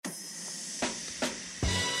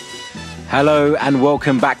Hello and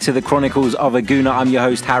welcome back to the Chronicles of a Gooner. I'm your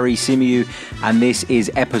host Harry Symeou and this is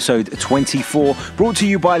episode 24 brought to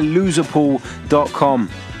you by loserpool.com.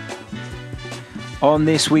 On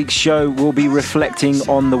this week's show, we'll be reflecting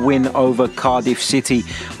on the win over Cardiff City.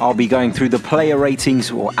 I'll be going through the player ratings,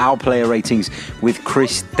 or our player ratings, with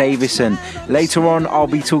Chris Davison. Later on, I'll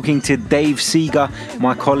be talking to Dave Seeger,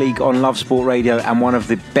 my colleague on Love Sport Radio and one of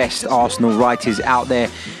the best Arsenal writers out there.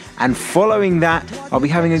 And following that, I'll be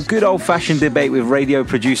having a good old-fashioned debate with radio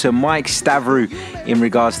producer Mike Stavrou in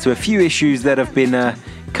regards to a few issues that have been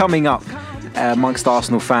coming up amongst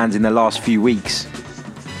Arsenal fans in the last few weeks.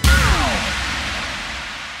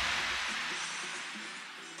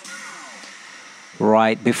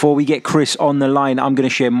 Right, before we get Chris on the line, I'm going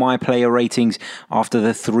to share my player ratings after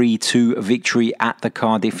the 3-2 victory at the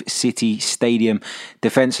Cardiff City Stadium.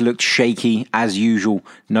 Defence looked shaky as usual,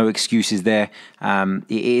 no excuses there. It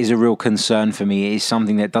is a real concern for me. It is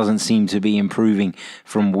something that doesn't seem to be improving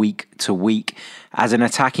from week to week. As an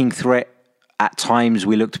attacking threat, at times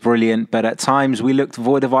we looked brilliant, but at times we looked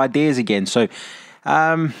void of ideas again. So,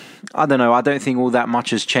 I don't know, I don't think all that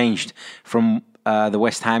much has changed from the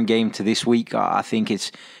West Ham game to this week. I think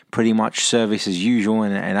it's pretty much service as usual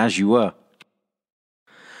and as you were.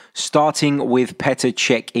 Starting with Petr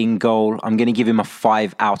Cech in goal, I'm going to give him a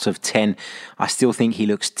 5 out of 10. I still think he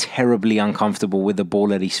looks terribly uncomfortable with the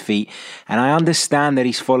ball at his feet. And I understand that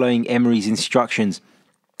he's following Emery's instructions.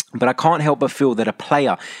 But I can't help but feel that a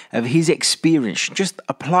player of his experience should just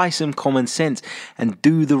apply some common sense and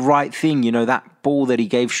do the right thing. You know, that ball that he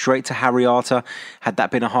gave straight to Harry Arter, had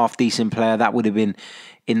that been a half-decent player, that would have been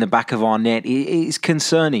in the back of our net. It's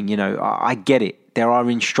concerning, you know, I get it. There are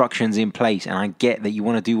instructions in place and I get that you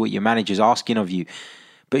want to do what your manager's asking of you.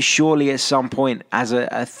 But surely at some point, as a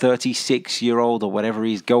 36-year-old or whatever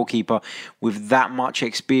he is, goalkeeper, with that much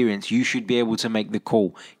experience, you should be able to make the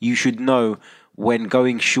call. You should know when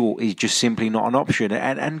going short is just simply not an option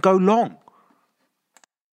and go long.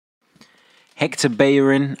 Hector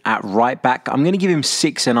Bellerin at right back, I'm going to give him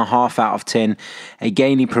 6.5 out of 10.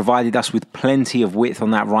 Again, he provided us with plenty of width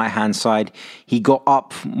on that right-hand side. He got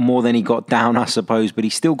up more than he got down, I suppose, but he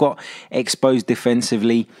still got exposed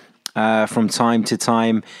defensively from time to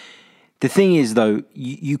time. The thing is, though,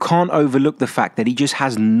 you can't overlook the fact that he just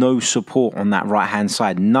has no support on that right-hand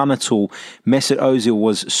side. None at all. Mesut Ozil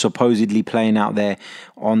was supposedly playing out there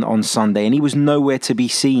on Sunday, and he was nowhere to be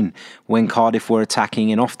seen when Cardiff were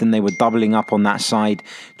attacking, and often they were doubling up on that side.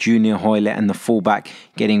 Junior Hoilett and the fullback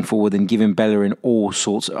getting forward and giving Bellerin all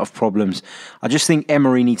sorts of problems. I just think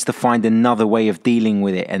Emery needs to find another way of dealing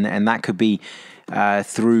with it, and that could be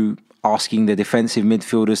through asking the defensive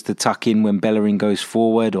midfielders to tuck in when Bellerin goes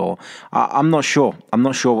forward, or I'm not sure. I'm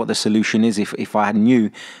not sure what the solution is. If I knew,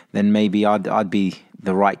 then maybe I'd be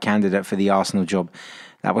the right candidate for the Arsenal job.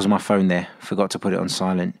 That was my phone there. Forgot to put it on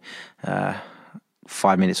silent.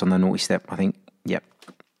 5 minutes on the naughty step, I think. Yep.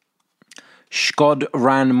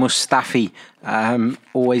 Shkodran Mustafi,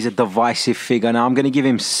 always a divisive figure. Now, I'm going to give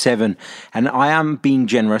him 7. And I am being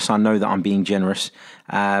generous. I know that I'm being generous.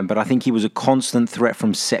 But I think he was a constant threat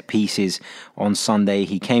from set pieces on Sunday.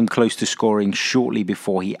 He came close to scoring shortly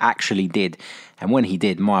before he actually did. And when he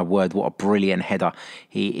did, my word, what a brilliant header.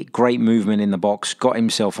 Great movement in the box, got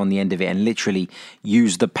himself on the end of it and literally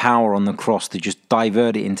used the power on the cross to just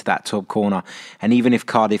divert it into that top corner. And even if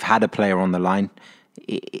Cardiff had a player on the line,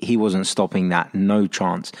 he wasn't stopping that, no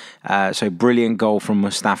chance. So brilliant goal from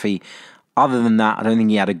Mustafi. Other than that, I don't think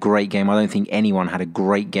he had a great game. I don't think anyone had a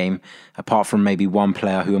great game, apart from maybe one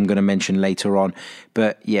player who I'm going to mention later on.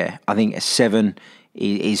 But yeah, I think a 7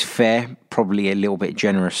 is fair, probably a little bit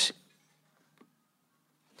generous.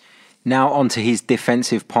 Now on to his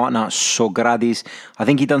defensive partner, Sokratis. I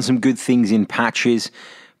think he done some good things in patches,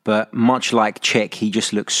 but much like Cech, he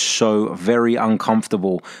just looks so very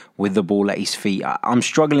uncomfortable with the ball at his feet. I'm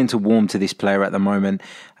struggling to warm to this player at the moment.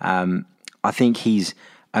 I think he's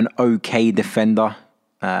an okay defender.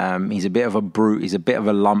 He's a bit of a brute. He's a bit of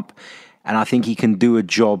a lump. And I think he can do a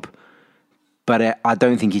job. But I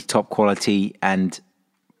don't think he's top quality. And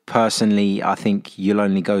personally, I think you'll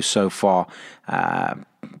only go so far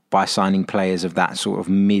by signing players of that sort of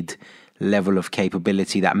mid-level of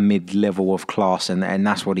capability, that mid-level of class. And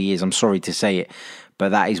that's what he is. I'm sorry to say it, but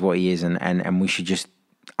that is what he is. And we should just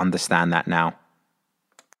understand that now.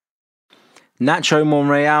 Nacho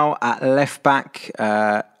Monreal at left back.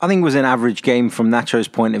 I think it was an average game from Nacho's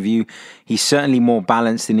point of view. He's certainly more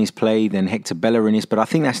balanced in his play than Hector Bellerin is, but I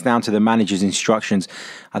think that's down to the manager's instructions.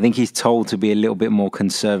 I think he's told to be a little bit more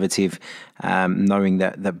conservative, knowing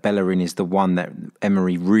that Bellerin is the one that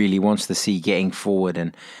Emery really wants to see getting forward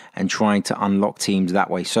and trying to unlock teams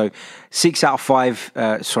that way. So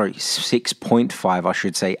 6.5, I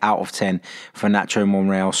should say, out of 10 for Nacho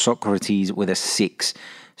Monreal. Socrates with a 6.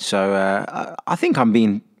 So I think I'm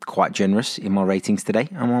being quite generous in my ratings today.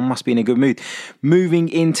 I must be in a good mood. Moving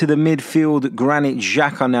into the midfield, Granit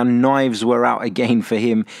Xhaka. Now, knives were out again for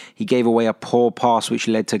him. He gave away a poor pass, which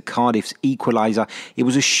led to Cardiff's equaliser. It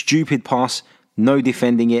was a stupid pass. No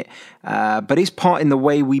defending it. But his part in the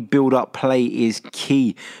way we build up play is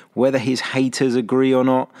key. Whether his haters agree or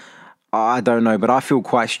not, I don't know. But I feel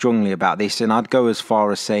quite strongly about this. And I'd go as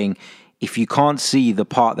far as saying, if you can't see the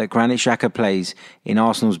part that Granit Xhaka plays in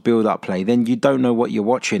Arsenal's build-up play, then you don't know what you're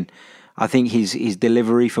watching. I think his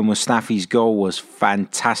delivery for Mustafi's goal was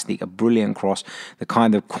fantastic, a brilliant cross, the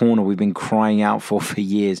kind of corner we've been crying out for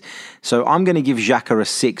years. So I'm going to give Xhaka a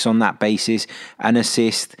 6 on that basis, an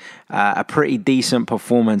assist, a pretty decent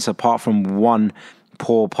performance apart from one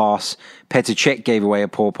poor pass. Petr Cech gave away a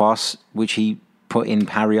poor pass, which he put in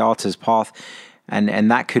Harry Arter's path.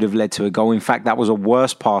 And that could have led to a goal. In fact, that was a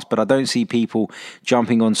worse pass, but I don't see people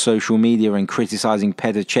jumping on social media and criticising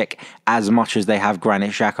Petr Cech as much as they have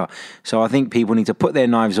Granit Xhaka. So I think people need to put their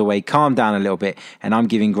knives away, calm down a little bit, and I'm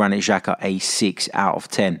giving Granit Xhaka a 6 out of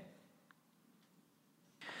 10.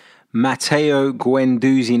 Matteo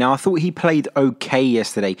Guendouzi. Now, I thought he played okay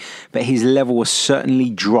yesterday, but his level was certainly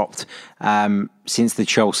dropped since the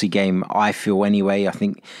Chelsea game, I feel anyway. I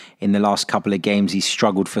think in the last couple of games, he's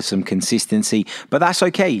struggled for some consistency, but that's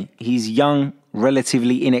okay. He's young,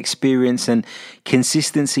 relatively inexperienced, and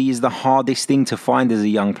consistency is the hardest thing to find as a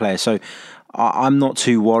young player. So I'm not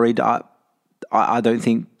too worried. I don't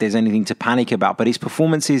think there's anything to panic about, but his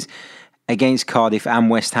performances against Cardiff and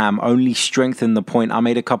West Ham only strengthen the point I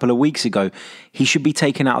made a couple of weeks ago. He should be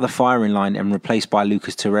taken out of the firing line and replaced by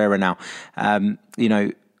Lucas Torreira now.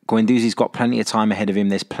 Guendouzi's got plenty of time ahead of him.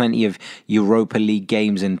 There's plenty of Europa League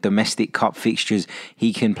games and domestic cup fixtures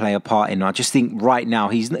he can play a part in. I just think right now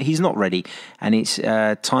he's not ready, and it's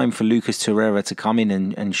time for Lucas Torreira to come in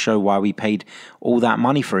and show why we paid all that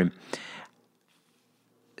money for him.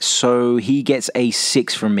 So he gets a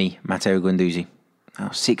 6 from me, Matteo Guendouzi.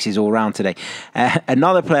 6s all round today.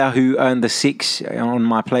 Another player who earned the 6 on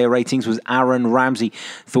my player ratings was Aaron Ramsey.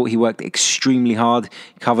 Thought he worked extremely hard,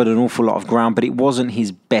 covered an awful lot of ground, but it wasn't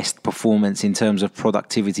his best performance in terms of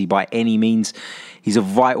productivity by any means. He's a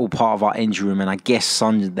vital part of our engine room, and I guess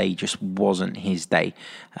Sunday just wasn't his day.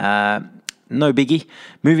 No biggie.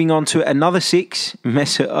 Moving on to another 6,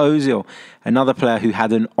 Mesut Ozil, another player who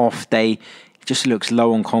had an off day. Just looks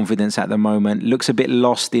low on confidence at the moment, looks a bit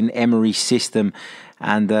lost in Emery's system,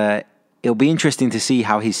 and it'll be interesting to see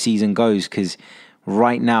how his season goes, because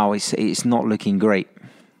right now it's not looking great.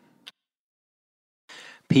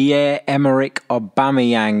 Pierre-Emerick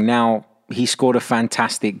Aubameyang. Now, he scored a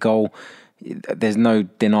fantastic goal. There's no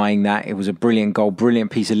denying that. It was a brilliant goal, brilliant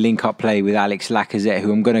piece of link-up play with Alex Lacazette,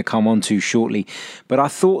 who I'm going to come on to shortly. But I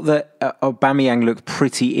thought that Aubameyang looked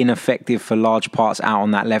pretty ineffective for large parts out on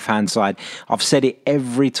that left-hand side. I've said it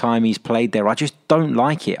every time he's played there. I just don't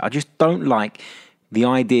like it. I just don't like the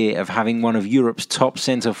idea of having one of Europe's top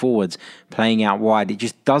centre-forwards playing out wide. It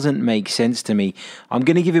just doesn't make sense to me. I'm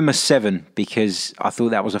going to give him a 7 because I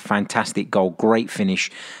thought that was a fantastic goal. Great finish.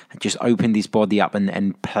 Just opened his body up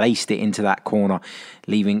and placed it into that corner,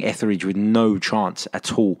 leaving Etheridge with no chance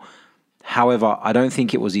at all. However, I don't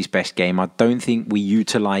think it was his best game. I don't think we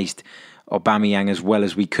utilised Aubameyang as well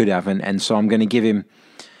as we could have. And so I'm going to give him...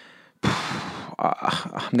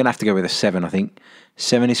 I'm going to have to go with a 7, I think.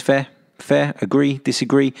 7 is fair. Fair? Agree?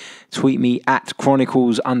 Disagree? Tweet me at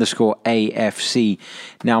Chronicles_AFC.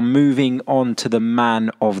 Now, moving on to the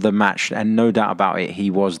man of the match, and no doubt about it,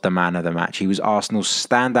 he was the man of the match. He was Arsenal's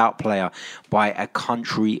standout player by a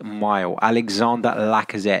country mile. Alexander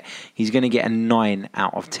Lacazette. He's going to get a 9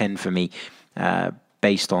 out of 10 for me,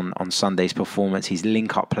 based on Sunday's performance. His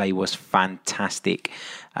link-up play was fantastic.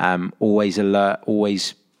 Always alert,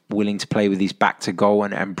 always willing to play with his back to goal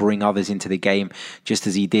and bring others into the game, just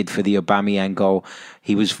as he did for the Aubameyang goal.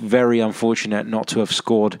 He was very unfortunate not to have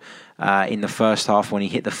scored in the first half when he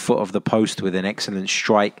hit the foot of the post with an excellent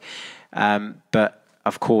strike. But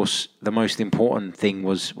of course, the most important thing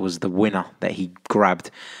was the winner that he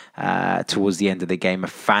grabbed towards the end of the game. A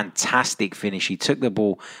fantastic finish. He took the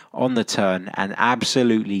ball on the turn and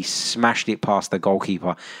absolutely smashed it past the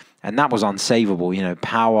goalkeeper. And that was unsavable,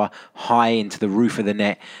 power high into the roof of the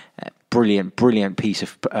net. brilliant piece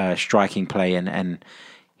of striking play, and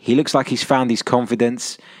he looks like he's found his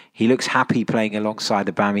confidence. He looks happy playing alongside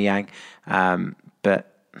Aubameyang, but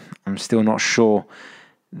I'm still not sure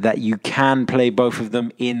that you can play both of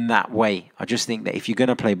them in that way. I just think that if you're going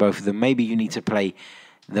to play both of them, maybe you need to play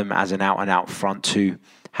them as an out-and-out front two.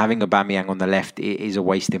 Having Aubameyang on the left is a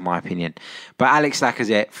waste, in my opinion. But Alex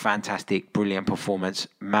Lacazette, fantastic, brilliant performance.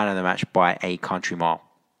 Man of the match by a country mile.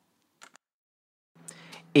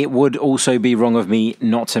 It would also be wrong of me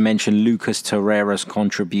not to mention Lucas Torreira's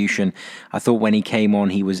contribution. I thought when he came on,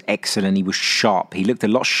 he was excellent. He was sharp. He looked a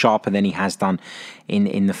lot sharper than he has done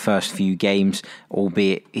in the first few games,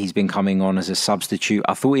 albeit he's been coming on as a substitute.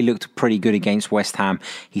 I thought he looked pretty good against West Ham.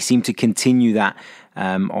 He seemed to continue that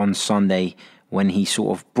on Sunday when he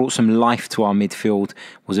sort of brought some life to our midfield,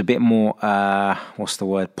 was a bit more,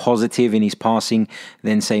 positive in his passing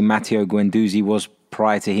than, say, Matteo Guendouzi was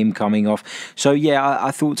prior to him coming off. So, yeah,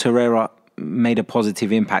 I thought Torreira made a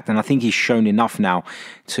positive impact, and I think he's shown enough now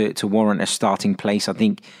to warrant a starting place. I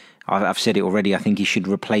think, I've said it already, I think he should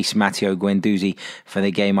replace Matteo Guendouzi for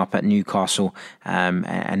the game up at Newcastle.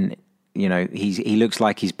 And you know, he looks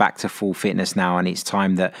like he's back to full fitness now, and it's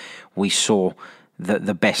time that we saw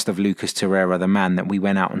the best of Lucas Torreira, the man that we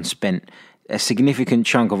went out and spent a significant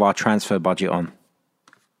chunk of our transfer budget on.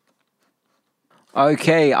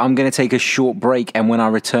 Okay, I'm going to take a short break, and when I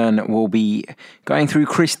return, we'll be going through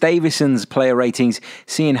Chris Davison's player ratings,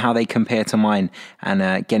 seeing how they compare to mine,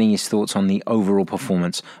 and getting his thoughts on the overall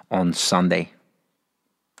performance on Sunday.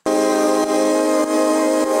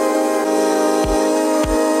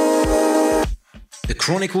 The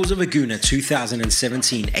Chronicles of a Gooner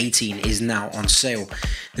 2017-18 is now on sale.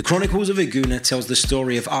 The Chronicles of a Gooner tells the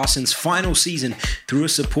story of Arsenal's final season through a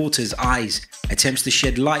supporter's eyes, attempts to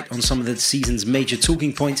shed light on some of the season's major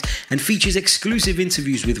talking points, and features exclusive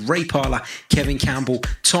interviews with Ray Parlour, Kevin Campbell,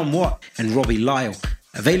 Tom Watt, and Robbie Lyle.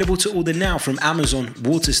 Available to order now from Amazon,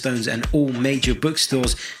 Waterstones, and all major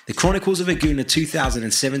bookstores. The Chronicles of a Gooner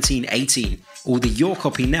 2017-18. Order your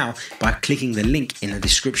copy now by clicking the link in the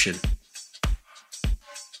description.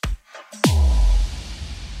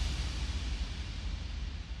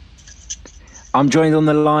 I'm joined on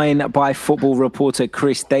the line by football reporter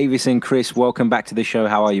Chris Davison. Chris, welcome back to the show.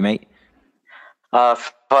 How are you, mate? Hi,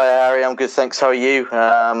 Harry. I'm good, thanks. How are you?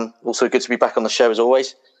 Also good to be back on the show as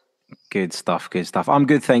always. Good stuff. I'm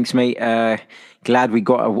good, thanks, mate. Glad we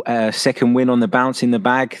got a second win on the bounce in the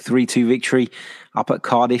bag, 3-2 victory up at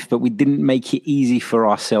Cardiff, but we didn't make it easy for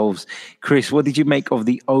ourselves. Chris, what did you make of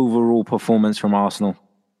the overall performance from Arsenal?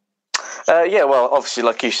 Yeah, well, obviously,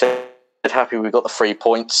 like you said, happy we got the 3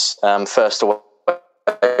 points first away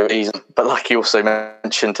season, but like you also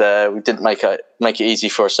mentioned, we didn't make it easy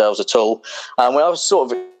for ourselves at all. Well, I was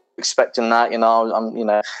sort of expecting that.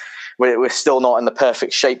 We're still not in the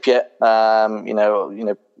perfect shape yet. With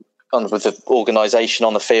the organisation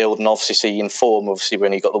on the field, and obviously in form. Obviously, we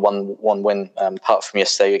only got the one win apart from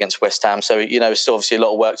yesterday against West Ham. So still obviously a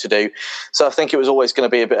lot of work to do. So I think it was always going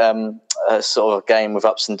to be a bit sort of a game with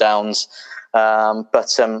ups and downs.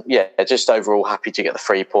 Just overall happy to get the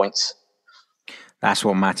 3 points. That's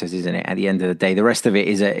what matters, isn't it? At the end of the day, the rest of it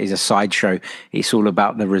is a sideshow. It's all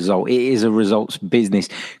about the result. It is a results business.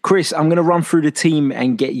 Chris, I'm going to run through the team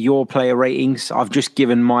and get your player ratings. I've just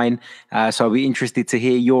given mine, so I'll be interested to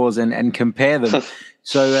hear yours and compare them.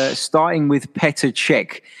 So starting with Petr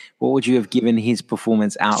Cech, what would you have given his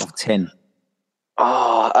performance out of 10?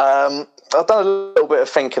 I've done a little bit of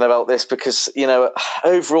thinking about this because,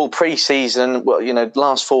 overall pre-season,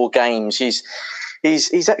 last 4 games, he's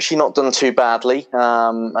actually not done too badly,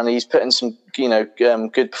 and he's put in some,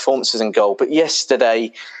 good performances in goal. But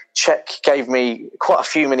yesterday, Cech gave me quite a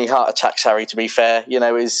few mini heart attacks, Harry, to be fair. He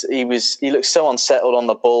looked so unsettled on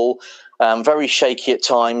the ball, very shaky at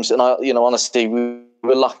times. And honestly, we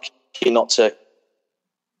were lucky not to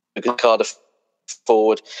Cardiff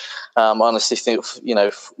forward. I honestly think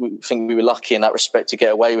we were lucky in that respect to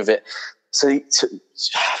get away with it. So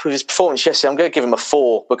with his performance yesterday, I'm going to give him a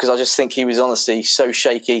 4 because I just think he was honestly so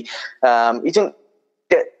shaky. He didn't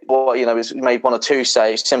get he made 1 or 2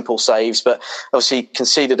 saves, simple saves, but obviously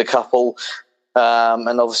conceded a couple.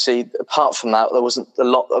 And obviously, apart from that, there wasn't a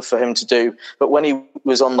lot for him to do. But when he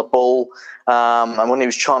was on the ball, and when he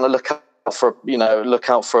was trying to look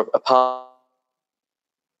out for a pass,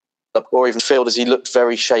 or even fielders, he looked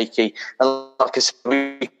very shaky. And like I said,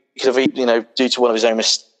 we could have, due to one of his own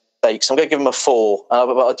mistakes. I'm going to give him a 4,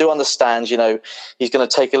 but I do understand, he's going to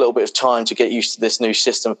take a little bit of time to get used to this new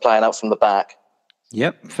system of playing out from the back.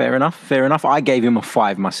 Yep, fair enough. I gave him a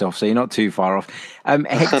 5 myself, so you're not too far off.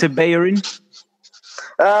 Hector Bellerin?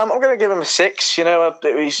 I'm going to give him a 6. He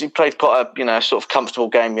played quite a sort of comfortable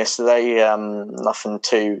game yesterday. Nothing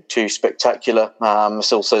too spectacular.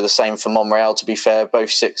 It's also the same for Monreal. To be fair, both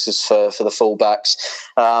 6s for the fullbacks.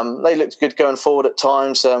 They looked good going forward at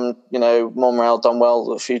times. Monreal done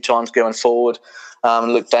well a few times going forward.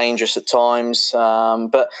 Looked dangerous at times,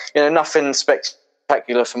 but nothing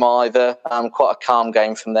spectacular from either. Quite a calm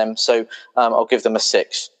game from them. So I'll give them a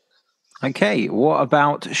 6. Okay, what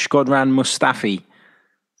about Shkodran Mustafi?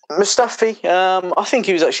 Mustafi, I think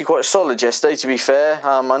he was actually quite solid yesterday, to be fair.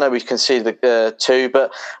 I know we conceded 2,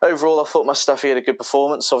 but overall I thought Mustafi had a good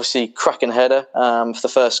performance. Obviously, cracking header for the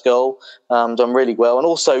first goal, done really well. And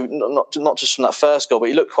also, not just from that first goal, but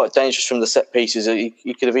he looked quite dangerous from the set pieces.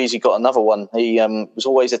 He could have easily got another one. He was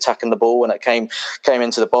always attacking the ball when it came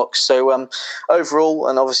into the box. So overall,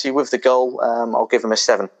 and obviously with the goal, I'll give him a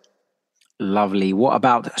 7. Lovely. What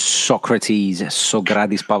about Socrates,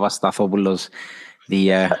 Socrates Papastathopoulos?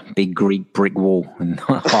 The big Greek brick wall.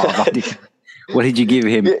 What did you give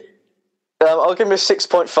him? Yeah. I'll give him a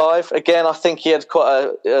 6.5. Again, I think he had quite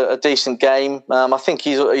a decent game. I think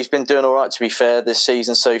he's been doing all right, to be fair, this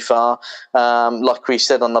season so far. Like we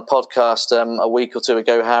said on the podcast a week or two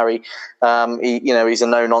ago, Harry, he's a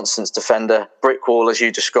no-nonsense defender, brick wall as you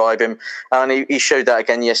describe him, and he showed that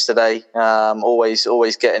again yesterday.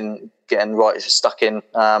 Always getting right stuck in.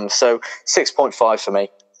 So 6.5 for me.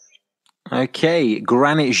 Okay,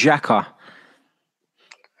 Granit Xhaka.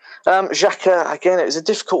 Xhaka, again, it was a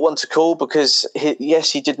difficult one to call because,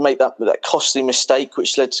 he did make that costly mistake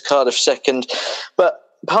which led to Cardiff second. But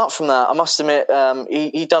apart from that, I must admit,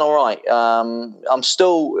 he done all right.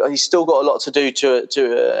 He's still got a lot to do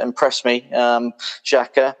to impress me,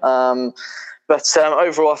 Xhaka. But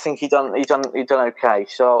overall, I think he done okay.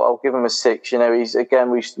 So I'll give him a 6.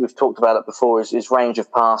 We've talked about it before. His range of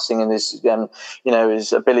passing and his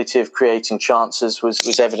ability of creating chances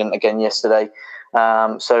was evident again yesterday.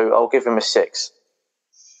 So I'll give him a 6.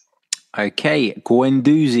 Okay,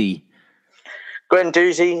 Guendouzi.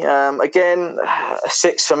 Guendouzi, again, a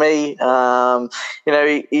 6 for me.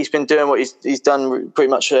 He's been doing what he's done pretty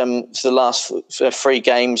much for the last 3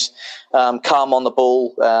 games. Calm on the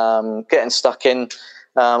ball, getting stuck in,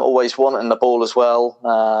 always wanting the ball as well,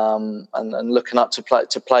 and looking up to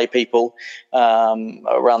play people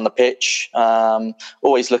around the pitch.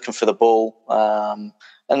 Always looking for the ball.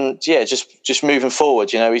 And just moving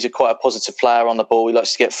forward, he's quite a positive player on the ball. He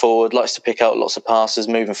likes to get forward, likes to pick out lots of passes,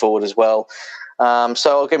 moving forward as well. So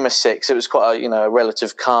I'll give him a 6. It was quite a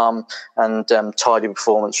relative calm and tidy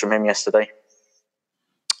performance from him yesterday.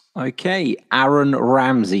 Okay, Aaron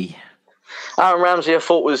Ramsey. Aaron Ramsey, I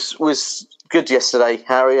thought was good yesterday,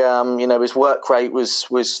 Harry. His work rate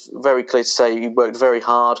was very clear to say. He worked very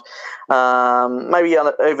hard. Maybe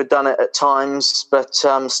overdone it at times, but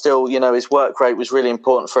still, his work rate was really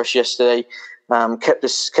important for us yesterday. Kept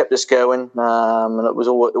us going, and it was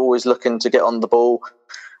always looking to get on the ball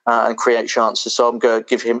and create chances. So I'm going to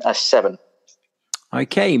give him a 7.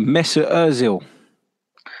 Okay, Mesut Ozil.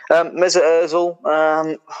 Mesut Ozil,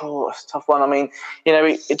 it's a tough one. I mean, he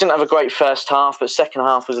didn't have a great first half, but second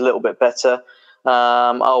half was a little bit better.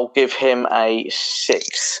 I'll give him a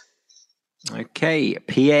 6. Okay,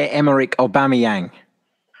 Pierre-Emerick Aubameyang.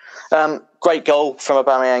 Great goal from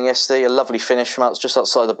Aubameyang yesterday. A lovely finish from just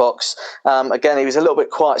outside the box. Again, he was a little bit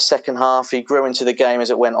quiet second half. He grew into the game as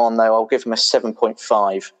it went on, though. I'll give him a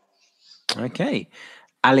 7.5. Okay,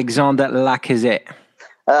 Alexander Lacazette.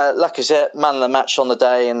 Lacazette, man of the match on the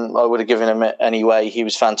day, and I would have given him it anyway. He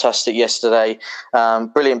was fantastic yesterday.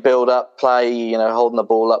 Brilliant build-up play, holding the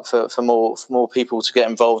ball up for more people to get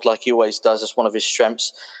involved like he always does. That's one of his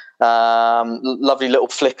strengths. Lovely little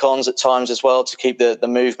flick-ons at times as well to keep the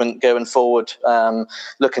movement going forward,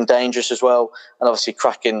 looking dangerous as well, and obviously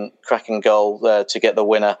cracking goal to get the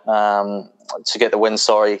winner. To get the win,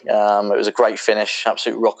 sorry. It was a great finish,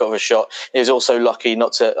 absolute rocket of a shot. He was also unlucky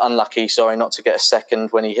not to get a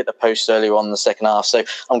second when he hit the post earlier on in the second half. So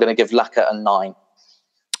I'm going to give Laka a 9.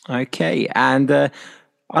 Okay, and I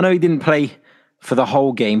know he didn't play for the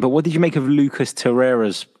whole game, but what did you make of Lucas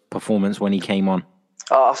Torreira's performance when he came on?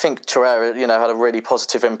 I think Torreira, had a really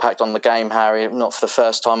positive impact on the game, Harry. Not for the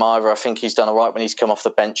first time either. I think he's done all right when he's come off the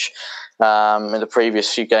bench in the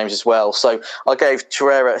previous few games as well. So I gave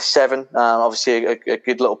Torreira a 7. Obviously, a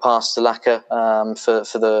good little pass to Laka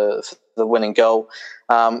for the winning goal.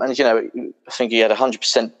 And I think he had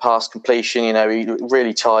 100% pass completion. He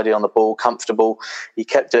really tidy on the ball, comfortable. He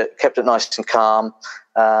kept it nice and calm.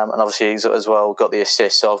 And obviously, he's as well got the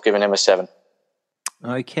assist. So I've given him a 7.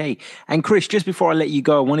 Okay. And Chris, just before I let you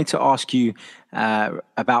go, I wanted to ask you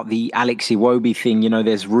about the Alex Iwobi thing.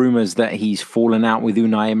 There's rumors that he's fallen out with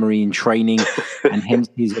Unai Emery in training and hence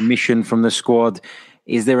his omission from the squad.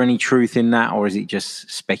 Is there any truth in that, or is it just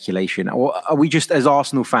speculation? Or are we just, as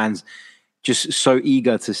Arsenal fans, just so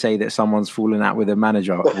eager to say that someone's fallen out with a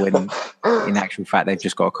manager when in actual fact they've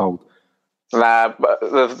just got a cold? Nah,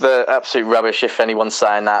 the absolute rubbish. If anyone's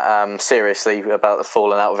saying that seriously about the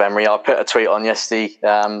falling out of Emery, I put a tweet on yesterday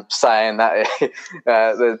saying that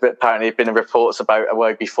there's apparently been reports about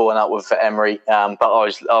Iwobi falling out with Emery, but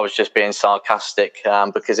I was just being sarcastic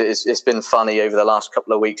because it's been funny over the last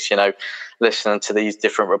couple of weeks, listening to these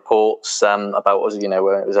different reports about whether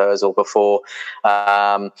it was Ozil before.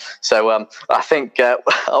 So I think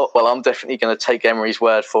I'm definitely going to take Emery's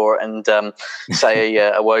word for it and say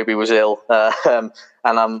Iwobi was ill. And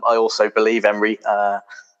I also believe Emery,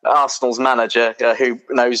 Arsenal's manager, who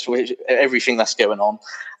knows everything that's going on.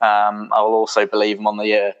 I will also believe him on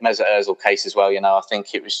the Mesut Ozil case as well. I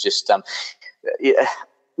think it was just.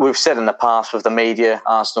 We've said in the past with the media,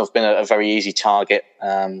 Arsenal have been a very easy target,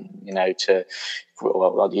 to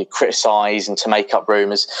criticise and to make up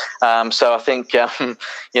rumours. So I think,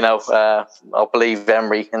 I'll believe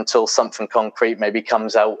Emery until something concrete maybe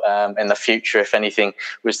comes out in the future, if anything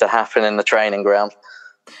was to happen in the training ground.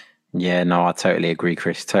 Yeah, no, I totally agree,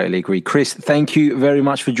 Chris. Totally agree. Chris, thank you very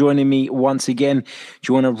much for joining me once again. Do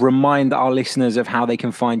you want to remind our listeners of how they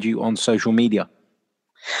can find you on social media?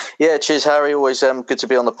 Yeah, cheers, Harry. Always good to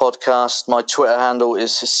be on the podcast. My Twitter handle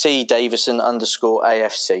is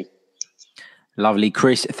 @CDavison_AFC. Lovely.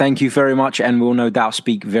 Chris, thank you very much, and we'll no doubt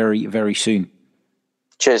speak very, very soon.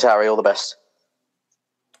 Cheers, Harry. All the best.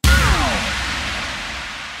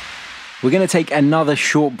 We're going to take another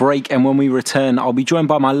short break, and when we return, I'll be joined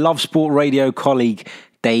by my Love Sport Radio colleague,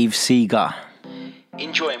 Dave Seeger.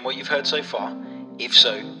 Enjoying what you've heard so far? If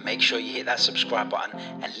so, make sure you hit that subscribe button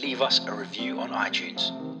and leave us a review on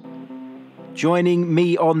iTunes. Joining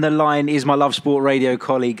me on the line is my Love Sport Radio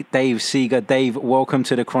colleague, Dave Seeger. Dave, welcome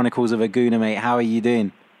to the Chronicles of a Gooner, mate. How are you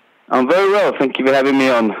doing? I'm very well. Thank you for having me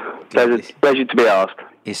on. Pleasure to be asked.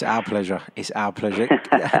 It's our pleasure. It's our pleasure.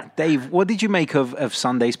 Dave, what did you make of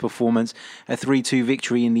Sunday's performance? A 3-2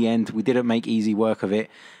 victory in the end. We didn't make easy work of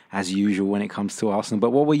it, as usual, when it comes to Arsenal.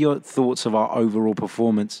 But what were your thoughts of our overall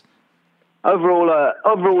performance?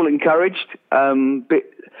 Overall encouraged. A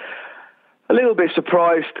little bit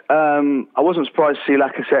surprised. I wasn't surprised to see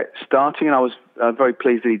Lacazette starting, and I was very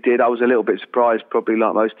pleased that he did. I was a little bit surprised, probably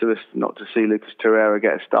like most of us, not to see Lucas Torreira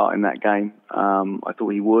get a start in that game. I thought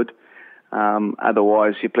he would.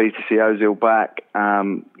 Otherwise, you're pleased to see Ozil back.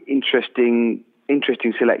 Interesting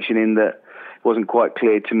selection in that it wasn't quite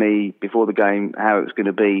clear to me before the game how it was going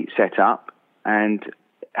to be set up, and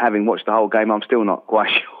having watched the whole game, I'm still not quite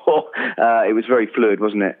sure. It was very fluid,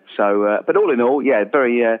 wasn't it? So, but all in all, yeah,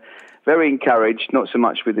 very encouraged. Not so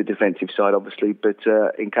much with the defensive side, obviously, but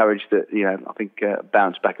encouraged that I think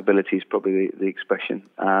bounce back ability is probably the expression.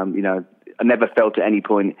 I never felt at any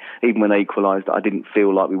point, even when they equalised, that I didn't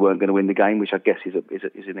feel like we weren't going to win the game, which I guess is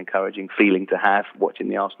an encouraging feeling to have watching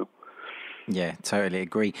the Arsenal. Yeah, totally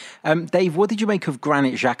agree. Dave, what did you make of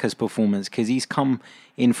Granit Xhaka's performance? Because he's come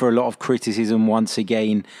in for a lot of criticism once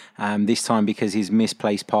again, this time because his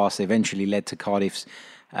misplaced pass eventually led to Cardiff's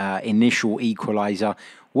initial equaliser.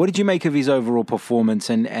 What did you make of his overall performance,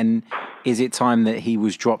 and is it time that he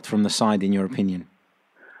was dropped from the side, in your opinion?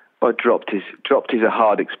 Well, dropped is a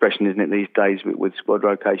hard expression, isn't it, these days with squad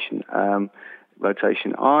rotation.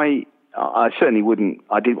 I certainly wouldn't.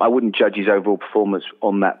 I wouldn't judge his overall performance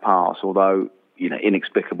on that pass, although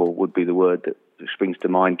inexplicable would be the word that springs to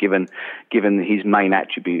mind. Given his main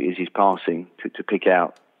attribute is his passing, to pick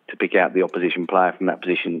out the opposition player from that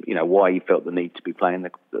position. Why he felt the need to be playing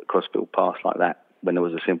the crossfield pass like that when there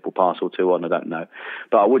was a simple pass or two on, I don't know.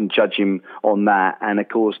 But I wouldn't judge him on that. And of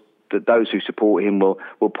course, that those who support him will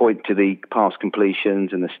point to the pass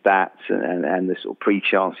completions and the stats and the sort of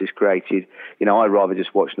pre-chances created. I'd rather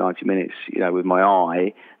just watch 90 minutes, with my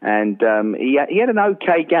eye. And he had an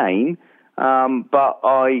okay game, but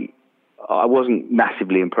I wasn't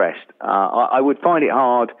massively impressed. I would find it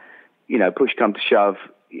hard, push come to shove,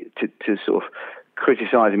 to sort of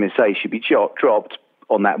criticise him and say he should be dropped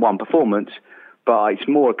on that one performance. But it's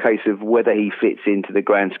more a case of whether he fits into the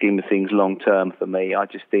grand scheme of things long term for me. I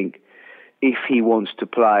just think if he wants to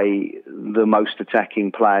play the most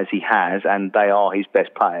attacking players he has, and they are his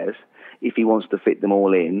best players, if he wants to fit them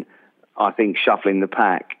all in, I think shuffling the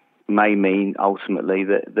pack may mean ultimately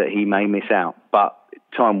that he may miss out. But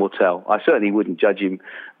time will tell. I certainly wouldn't judge him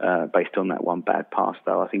based on that one bad pass,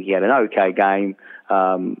 though. I think he had an okay game,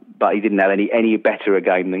 but he didn't have any better a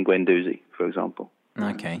game than Guendouzi, for example.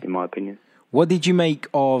 Okay. In my opinion. What did you make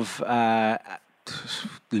of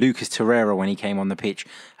Lucas Torreira when he came on the pitch?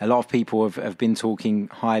 A lot of people have been talking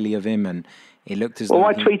highly of him, and it looked as though... Well,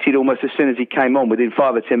 I tweeted almost as soon as he came on, within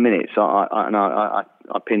 5 or 10 minutes. I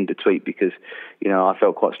pinned the tweet because, I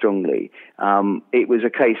felt quite strongly. It was a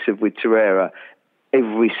case of, with Torreira,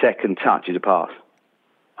 every second touch is a pass.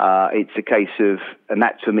 It's a case of, and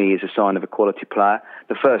that to me is a sign of a quality player.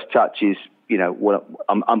 The first touch is,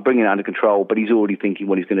 I'm bringing it under control, but he's already thinking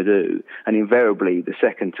what he's going to do. And invariably, the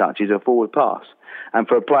second touch is a forward pass. And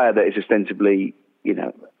for a player that is ostensibly,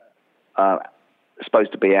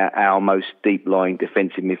 supposed to be our most deep-lying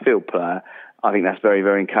defensive midfield player, I think that's very,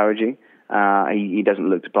 very encouraging. He doesn't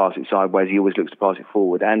look to pass it sideways. He always looks to pass it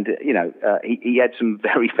forward. And, he had some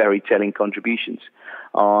very, very telling contributions.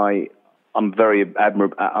 I'm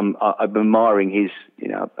admiring his,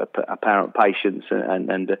 apparent patience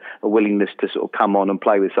and a willingness to sort of come on and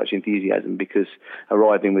play with such enthusiasm, because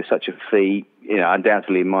arriving with such a fee,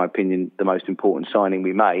 undoubtedly, in my opinion, the most important signing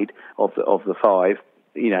we made of the 5.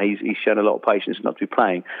 He's shown a lot of patience not to be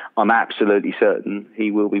playing. I'm absolutely certain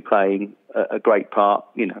he will be playing a great part,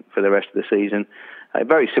 for the rest of the season.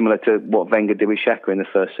 Very similar to what Wenger did with Xhaka in the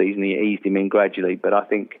first season. He eased him in gradually, but I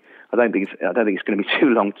don't think it's going to be too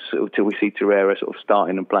long till we see Torreira sort of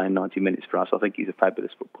starting and playing 90 minutes for us. I think he's a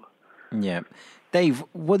fabulous footballer. Yeah, Dave,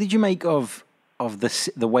 what did you make of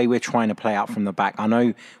the way we're trying to play out from the back? I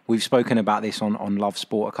know we've spoken about this on Love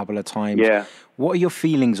Sport a couple of times. Yeah. What are your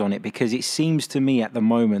feelings on it? Because it seems to me at the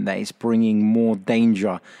moment that it's bringing more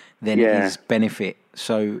danger than it is benefit.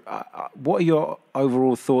 So what are your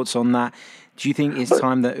overall thoughts on that? Do you think it's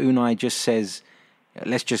time that Unai just says,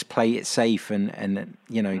 let's just play it safe and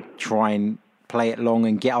try and play it long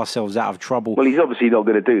and get ourselves out of trouble? Well, he's obviously not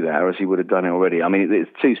going to do that, or else he would have done it already. I mean, there's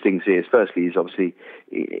two things here. Firstly, is obviously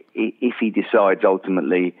if he decides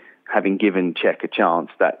ultimately, having given Cech a chance,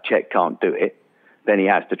 that Cech can't do it, then he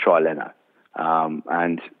has to try Leno.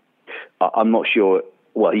 And I'm not sure.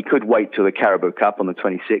 Well, he could wait till the Carabao Cup on the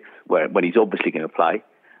 26th, when he's obviously going to play.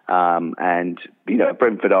 And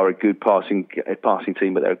Brentford are a good passing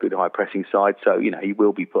team, but they're a good high pressing side. So he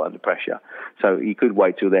will be put under pressure. So he could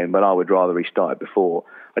wait till then, but I would rather he started before.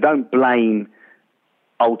 I don't blame.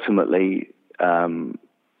 Ultimately,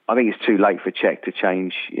 I think it's too late for Cech to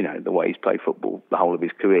change the way he's played football the whole of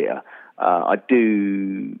his career. I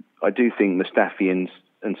do think Mustafi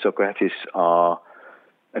and Sokratis are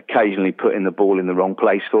occasionally putting the ball in the wrong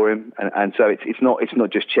place for him, and so it's not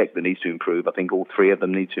just Cech that needs to improve. I think all three of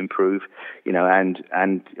them need to improve, and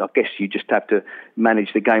I guess you just have to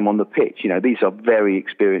manage the game on the pitch. These are very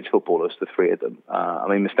experienced footballers, the three of them. I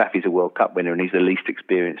mean, Mustafi's a World Cup winner and he's the least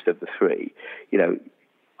experienced of the three.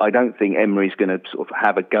 I don't think Emery's going to sort of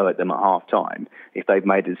have a go at them at half time if they've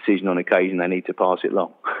made a decision on occasion they need to pass it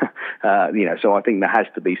long. So I think there has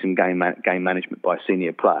to be some game management by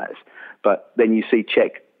senior players. But then you see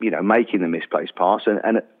Cech, making the misplaced pass,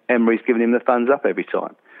 and Emery's giving him the thumbs up every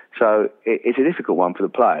time. So it's a difficult one for the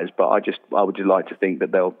players. But I would just like to think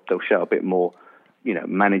that they'll show a bit more,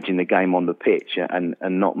 managing the game on the pitch and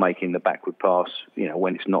not making the backward pass,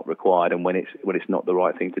 when it's not required and when it's not the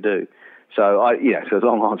right thing to do. So so a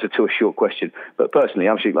long answer to a short question. But personally,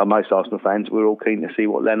 I'm sure like most Arsenal fans, we're all keen to see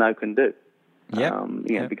what Leno can do.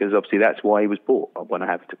 Because obviously that's why he was bought. One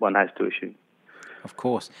has to assume. Of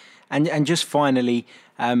course. And just finally,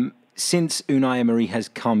 since Unai Emery has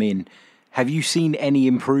come in, have you seen any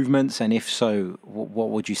improvements? And if so,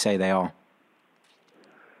 what would you say they are?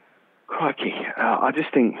 Crikey. I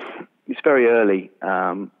just think it's very early.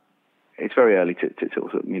 It's very early to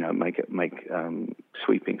sort of, make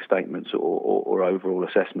sweeping statements or overall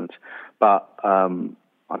assessments. But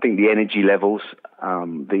I think the energy levels,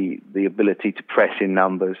 the ability to press in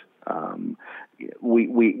numbers,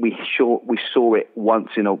 we saw it once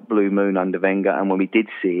in a blue moon under Wenger, and when we did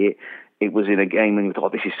see it, it was in a game when we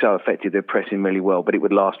thought, this is so effective, they're pressing really well, but it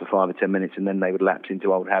would last for 5 or 10 minutes and then they would lapse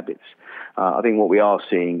into old habits. I think what we are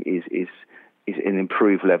seeing is an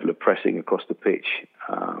improved level of pressing across the pitch,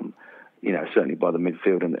 certainly by the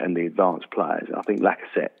midfield and the advanced players. I think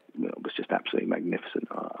Lacazette was just absolutely magnificent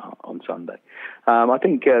on Sunday. I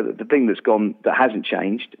think the thing that hasn't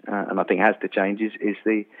changed, and I think has to change,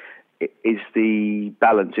 is the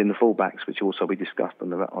balance in the fullbacks, which also we discussed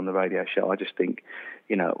on the radio show. I just think,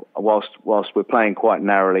 whilst we're playing quite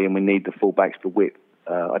narrowly and we need the fullbacks for width,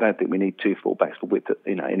 I don't think we need 2 fullbacks for width,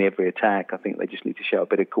 in every attack. I think they just need to show a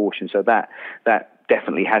bit of caution. So that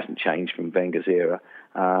definitely hasn't changed from Wenger's era,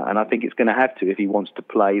 and I think it's going to have to if he wants to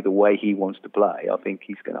play the way he wants to play. I think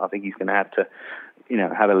he's going to have to,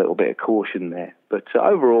 have a little bit of caution there. But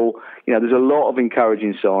overall, there's a lot of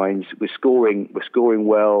encouraging signs. We're scoring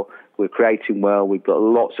well. We're creating well. We've got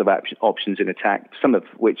lots of options in attack, some of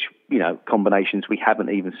which, combinations we haven't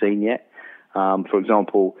even seen yet. For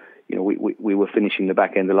example, we were finishing the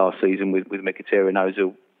back end of last season with Mkhitaryan,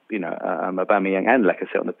 Ozil, Aubameyang and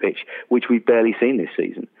Lacazette on the pitch, which we've barely seen this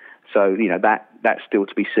season. So, that's still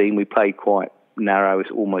to be seen. We played quite narrow. It's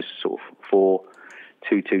almost sort of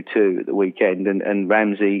 4-2-2-2 at the weekend. And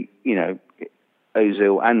Ramsey,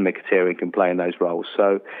 Ozil and Mkhitaryan can play in those roles.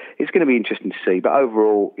 So it's going to be interesting to see. But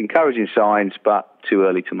overall, encouraging signs, but too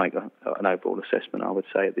early to make an overall assessment, I would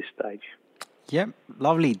say, at this stage. Yep,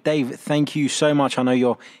 lovely. Dave, thank you so much. I know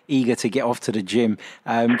you're eager to get off to the gym.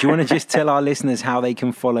 Do you want to just tell our listeners how they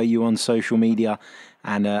can follow you on social media?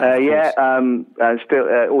 And still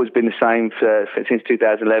always been the same since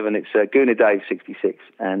 2011. It's Gooner Dave 66,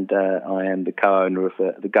 and I am the co-owner of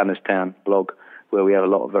the Gunnerstown blog, where we have a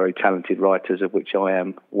lot of very talented writers, of which I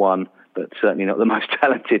am one, but certainly not the most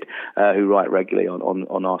talented, who write regularly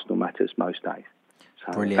on Arsenal matters most days.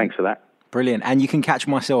 So Brilliant. Thanks for that. Brilliant. And you can catch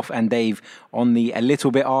myself and Dave on the A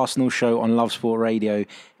Little Bit Arsenal show on Love Sport Radio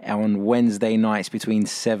on Wednesday nights between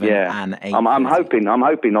 7 and 8. I'm hoping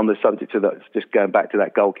on the subject of that, just going back to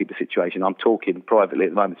that goalkeeper situation, I'm talking privately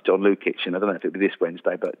at the moment to John Lukic, and I don't know if it'll be this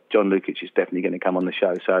Wednesday, but John Lukic is definitely going to come on the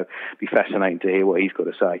show. So it'll be fascinating to hear what he's got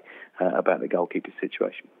to say about the goalkeeper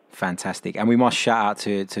situation. Fantastic. And we must shout out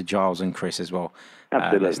to Giles and Chris as well.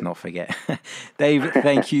 Absolutely. Let's not forget. Dave,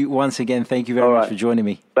 thank you once again. Thank you very much for joining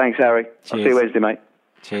me. Thanks, Harry. Cheers. I'll see you Wednesday, mate.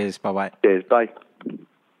 Cheers. Bye-bye. Cheers. Bye.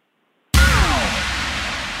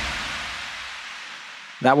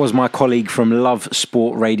 That was my colleague from Love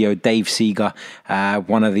Sport Radio, Dave Seeger,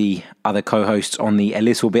 one of the other co-hosts on the A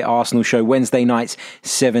Little Bit Arsenal show, Wednesday nights,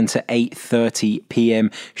 7 to 8:30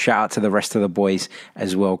 p.m. Shout out to the rest of the boys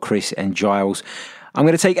as well, Chris and Giles. I'm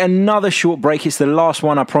going to take another short break. It's the last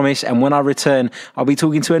one, I promise. And when I return, I'll be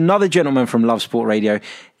talking to another gentleman from Love Sport Radio.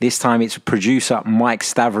 This time it's producer Mike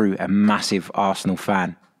Stavrou, a massive Arsenal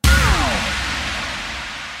fan.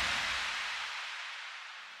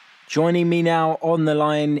 Joining me now on the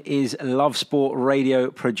line is Love Sport Radio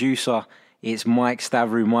producer. It's Mike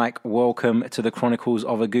Stavrou. Mike, welcome to the Chronicles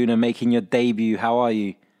of a Gooner, making your debut. How are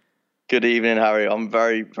you? Good evening, Harry. I'm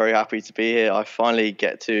very, very happy to be here. I finally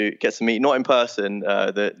get to meet, not in person,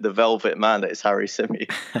 the velvet man that is Harry Simi.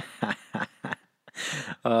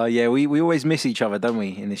 Yeah, we always miss each other, don't we,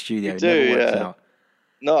 in the studio? We do, it never works out.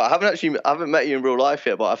 No, I haven't met you in real life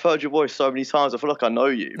yet, but I've heard your voice so many times. I feel like I know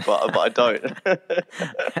you, but I don't.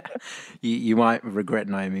 You might regret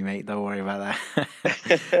knowing me, mate. Don't worry about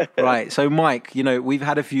that. Right. So, Mike, we've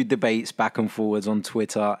had a few debates back and forwards on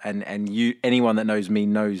Twitter, and anyone that knows me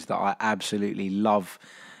knows that I absolutely love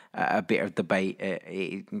a bit of debate.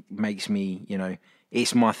 It makes me,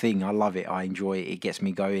 it's my thing. I love it. I enjoy it. It gets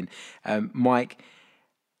me going. Mike,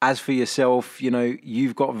 as for yourself,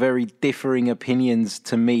 you've got very differing opinions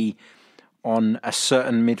to me on a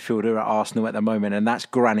certain midfielder at Arsenal at the moment, and that's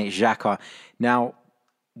Granit Xhaka. Now,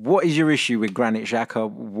 what is your issue with Granit Xhaka?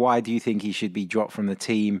 Why do you think he should be dropped from the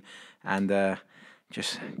team? And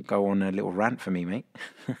just go on a little rant for me, mate.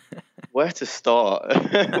 Where to start?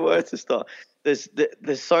 Where to start? There's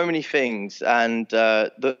so many things, and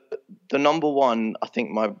the number one, I think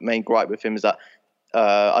my main gripe with him is that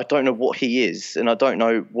I don't know what he is, and I don't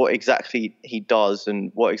know what exactly he does and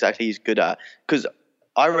what exactly he's good at. Because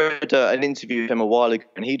I read an interview with him a while ago,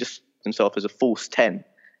 and he described himself as a false 10.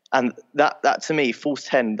 And that to me, false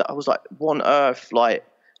 10, I was like, what on earth? Like,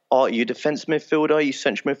 are you a defensive midfielder? Are you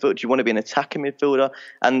central midfielder? Do you want to be an attacking midfielder?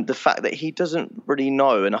 And the fact that he doesn't really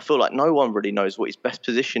know, and I feel like no one really knows what his best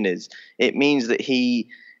position is, it means that he's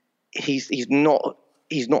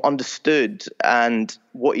not understood and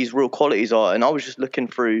what his real qualities are. And I was just looking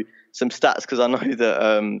through some stats because I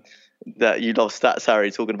know that you love stats,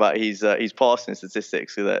 Harry, talking about his passing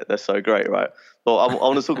statistics. They're so great, right? Well, I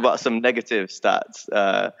want to talk about some negative stats.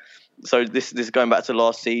 So this is going back to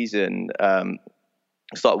last season.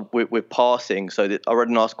 Start with passing. So I read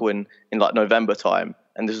an article in like November time,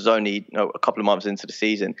 and this was only a couple of months into the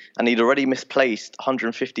season, and he'd already misplaced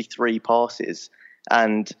 153 passes.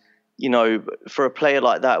 And for a player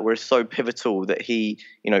like that, where it's so pivotal that he,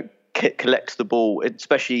 collects the ball,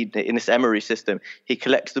 especially in this Emery system, he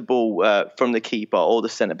collects the ball from the keeper or the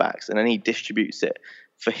centre backs, and then he distributes it.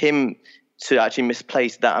 For him to actually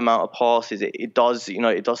misplace that amount of passes, it does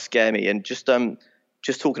scare me. And just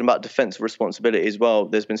talking about defensive responsibility as well,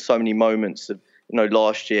 there's been so many moments of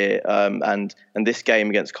last year and this game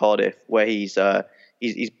against Cardiff where he's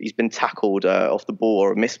been tackled off the ball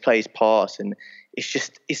or a misplaced pass, and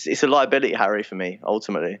it's a liability, Harry, for me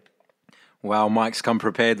ultimately. Well, Mike's come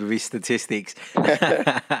prepared with his statistics.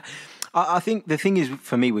 I think the thing is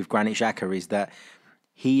for me with Granit Xhaka is that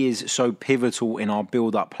he is so pivotal in our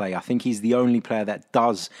build-up play. I think he's the only player that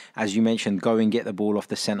does, as you mentioned, go and get the ball off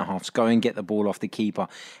the centre-halves, go and get the ball off the keeper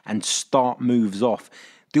and start moves off.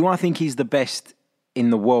 Do I think he's the best in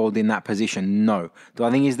the world in that position? No. Do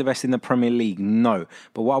I think he's the best in the Premier League? No.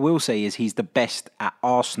 But what I will say is he's the best at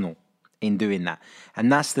Arsenal in doing that.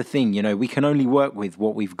 And that's the thing, we can only work with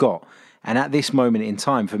what we've got. And at this moment in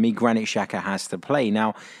time, for me, Granit Xhaka has to play.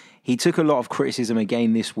 Now, he took a lot of criticism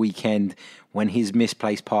again this weekend when his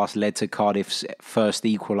misplaced pass led to Cardiff's first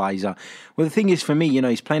equaliser. Well, the thing is, for me,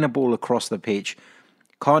 he's playing a ball across the pitch.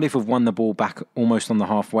 Cardiff have won the ball back almost on the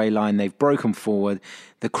halfway line. They've broken forward.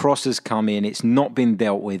 The cross has come in. It's not been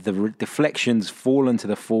dealt with. The deflection's fallen to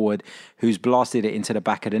the forward, who's blasted it into the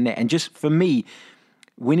back of the net. And just for me,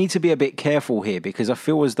 we need to be a bit careful here because I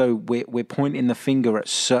feel as though we're pointing the finger at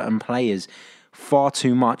certain players far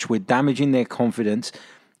too much. We're damaging their confidence.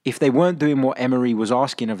 If they weren't doing what Emery was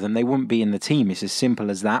asking of them, they wouldn't be in the team. It's as simple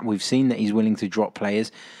as that. We've seen that he's willing to drop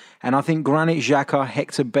players. And I think Granit Xhaka,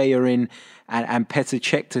 Hector Bellerin and Petr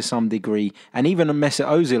Cech to some degree, and even Mesut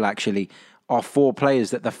Ozil actually, are four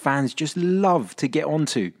players that the fans just love to get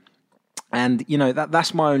onto. And,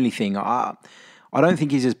 that's my only thing. I don't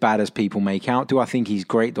think he's as bad as people make out. Do I think he's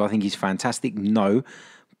great? Do I think he's fantastic? No.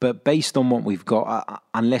 But based on what we've got,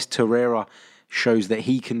 unless Torreira shows that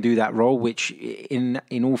he can do that role, which in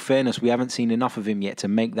all fairness, we haven't seen enough of him yet to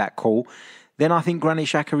make that call, then I think Granit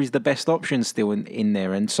Xhaka is the best option still in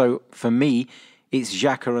there. And so for me, it's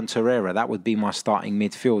Xhaka and Torreira. That would be my starting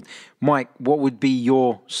midfield. Mike, what would be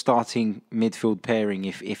your starting midfield pairing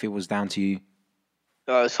if it was down to you?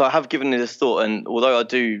 So I have given it a thought, and although I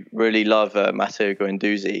do really love Matteo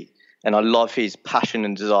Guendouzi, and I love his passion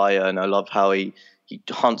and desire, and I love how he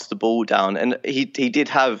hunts the ball down, and he did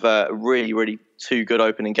have really, really two good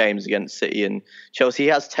opening games against City and Chelsea. He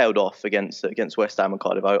has tailed off against West Ham and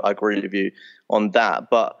Cardiff. I agree with you on that,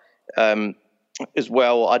 but as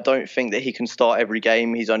well, I don't think that he can start every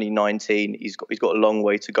game. He's only 19. He's got a long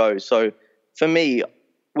way to go. So for me,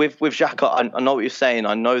 with Xhaka, I know what you're saying.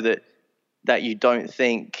 I know that you don't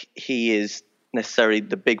think he is necessarily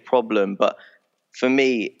the big problem, but for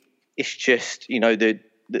me, it's just the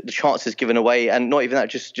chances given away, and not even that,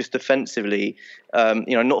 just defensively,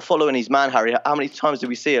 not following his man, Harry. How many times did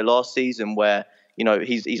we see it last season where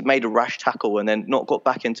he's made a rash tackle and then not got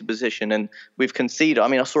back into position, and we've conceded? I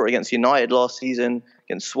mean, I saw it against United last season,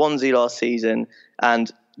 against Swansea last season, and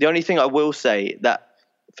the only thing I will say that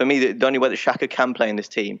for me, the only way that Xhaka can play in this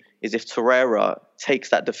team is if Torreira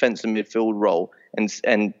takes that defensive midfield role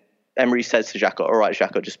and Emery says to Xhaka, all right,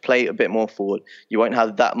 Xhaka, just play a bit more forward. You won't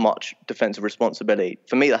have that much defensive responsibility.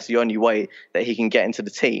 For me, that's the only way that he can get into the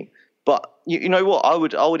team. But you know what? I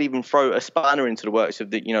would even throw a spanner into the works of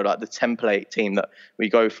the the template team that we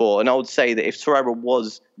go for. And I would say that if Torreira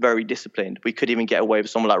was very disciplined, we could even get away with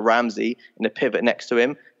someone like Ramsey in a pivot next to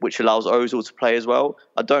him, which allows Ozil to play as well.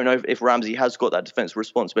 I don't know if Ramsey has got that defensive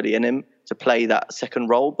responsibility in him to play that second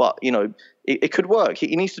role, but it could work.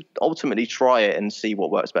 He needs to ultimately try it and see what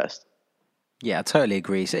works best. Yeah, I totally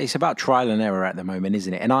agree. It's about trial and error at the moment,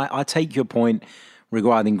 isn't it? And I take your point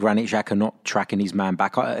regarding Granit Xhaka not tracking his man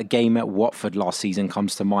back. A game at Watford last season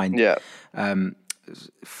comes to mind. Yeah.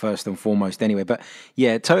 First and foremost, anyway. But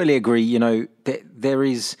yeah, totally agree. There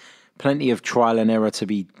is plenty of trial and error to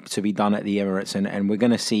be done at the Emirates, and we're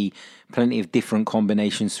going to see plenty of different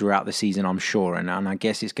combinations throughout the season, I'm sure. And I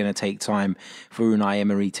guess it's going to take time for Unai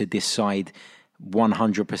Emery to decide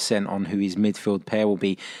 100% on who his midfield pair will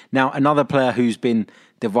be. Now, another player who's been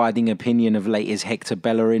dividing opinion of late is Hector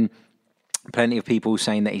Bellerin. Plenty of people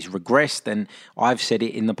saying that he's regressed, and I've said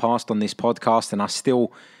it in the past on this podcast, and I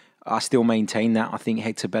still maintain that. I think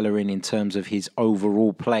Hector Bellerin, in terms of his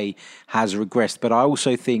overall play, has regressed. But I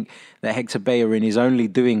also think that Hector Bellerin is only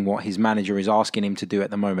doing what his manager is asking him to do at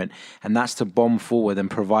the moment, and that's to bomb forward and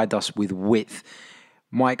provide us with width.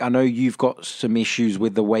 Mike, I know you've got some issues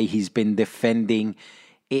with the way he's been defending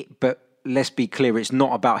it, but let's be clear, it's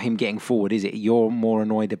not about him getting forward, is it? You're more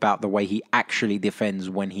annoyed about the way he actually defends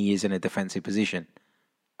when he is in a defensive position.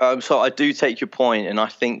 So I do take your point, and I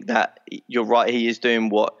think that you're right. He is doing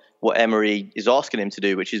what Emery is asking him to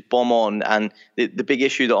do, which is bomb on. And the big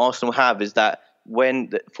issue that Arsenal have is that when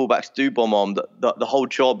the fullbacks do bomb on, the whole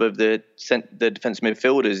job of the defensive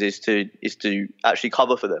midfielders is to actually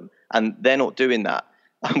cover for them, and they're not doing that.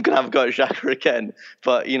 I'm going to have a go at Xhaka again.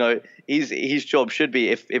 But, his job should be,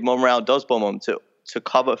 if Monreal does bomb on, to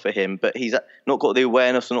cover for him. But he's not got the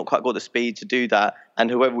awareness or not quite got the speed to do that.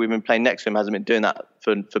 And whoever we've been playing next to him hasn't been doing that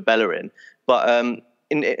for Bellerin. But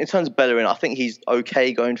in terms of Bellerin, I think he's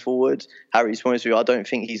okay going forward. Harry, to be honest with you, I don't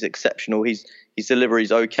think he's exceptional. His delivery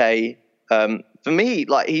is okay. For me,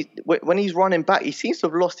 like when he's running back, he seems to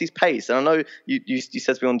have lost his pace. And I know you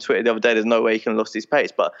said to me on Twitter the other day, there's no way he can have lost his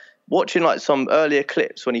pace. But watching like some earlier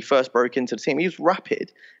clips when he first broke into the team, he was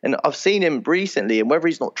rapid. And I've seen him recently, and whether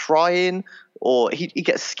he's not trying or he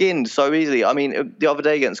gets skinned so easily. I mean, the other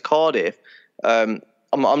day against Cardiff, I'm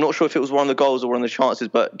not sure if it was one of the goals or one of the chances,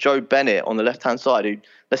 but Joe Bennett on the left-hand side, who,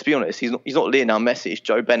 let's be honest, he's not Lionel Messi, it's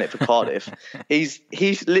Joe Bennett for Cardiff. He's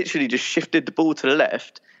literally just shifted the ball to the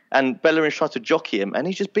left, and Bellerin tried to jockey him, and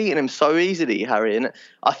he's just beating him so easily, Harry. And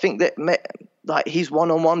I think that like his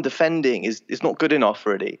one-on-one defending is not good enough,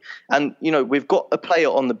 really. And, you know, we've got a player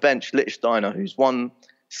on the bench, Lichtsteiner, who's won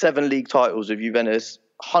 7 league titles with Juventus,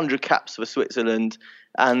 100 caps for Switzerland.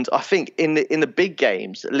 And I think in the big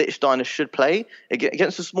games, Lichtsteiner should play.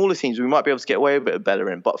 Against the smaller teams, we might be able to get away with it with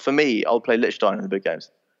Bellerin. But for me, I'll play Lichtsteiner in the big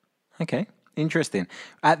games. Okay, interesting.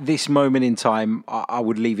 At this moment in time, I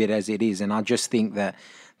would leave it as it is. And I just think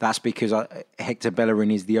that's because Hector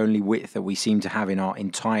Bellerin is the only width that we seem to have in our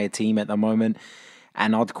entire team at the moment.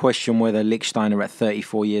 And I'd question whether Lichtsteiner at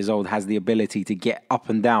 34 years old has the ability to get up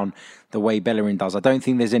and down the way Bellerin does. I don't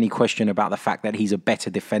think there's any question about the fact that he's a better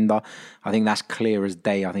defender. I think that's clear as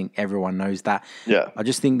day. I think everyone knows that. Yeah. I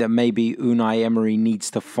just think that maybe Unai Emery needs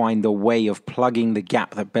to find a way of plugging the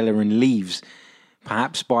gap that Bellerin leaves,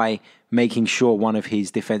 perhaps by making sure one of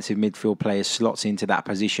his defensive midfield players slots into that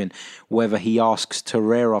position, whether he asks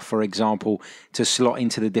Torreira, for example, to slot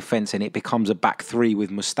into the defence and it becomes a back three with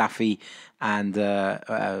Mustafi and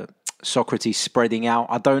Socrates spreading out.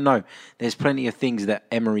 I don't know. There's plenty of things that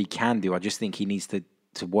Emery can do. I just think he needs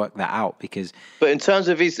to work that out because... But in terms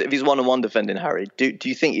of his one-on-one defending, Harry, do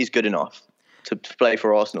you think he's good enough to play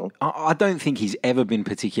for Arsenal? I don't think he's ever been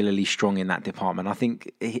particularly strong in that department. I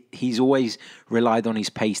think he's always relied on his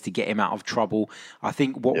pace to get him out of trouble. I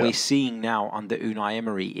think what we're seeing now under Unai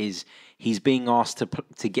Emery is he's being asked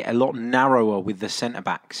to get a lot narrower with the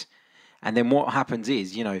centre-backs. And then what happens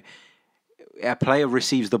is, you know, a player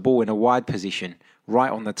receives the ball in a wide position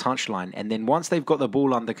right on the touchline, and then once they've got the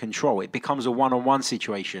ball under control, it becomes a one-on-one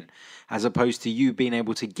situation as opposed to you being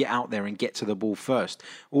able to get out there and get to the ball first.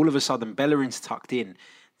 All of a sudden, Bellerin's tucked in,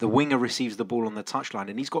 the winger receives the ball on the touchline,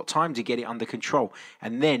 and he's got time to get it under control.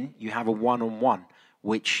 And then you have a one-on-one,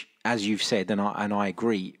 which, as you've said, and I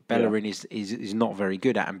agree, Bellerin is not very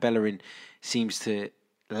good at, and Bellerin seems to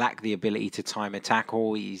lack the ability to time a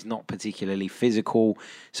tackle. He's not particularly physical.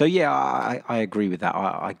 So yeah, I agree with that.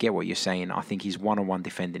 I get what you're saying. I think his one-on-one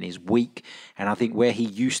defending is weak. And I think where he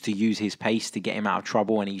used to use his pace to get him out of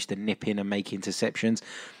trouble and he used to nip in and make interceptions,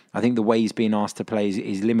 I think the way he's being asked to play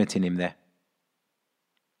is limiting him there.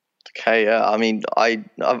 Okay, I mean, I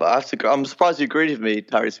have to. I'm surprised you agreed with me,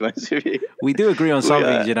 Harry. We do agree on some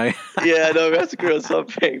things, you know. Yeah, no, we have to agree on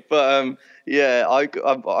something. But yeah,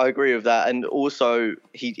 I agree with that. And also,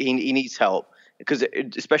 he needs help because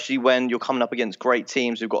especially when you're coming up against great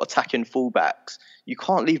teams who've got attacking fullbacks, you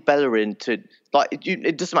can't leave Bellerin to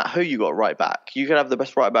it doesn't matter who you got right back. You can have the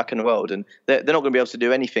best right back in the world, and they're not going to be able to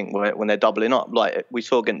do anything when they're doubling up. Like we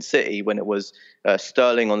saw against City when it was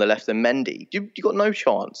Sterling on the left and Mendy. You got no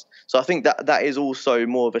chance. So I think that is also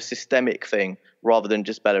more of a systemic thing rather than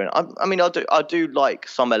just Bellerin. I mean, I do like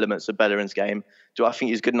some elements of Bellerin's game. Do I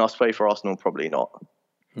think he's good enough to play for Arsenal? Probably not.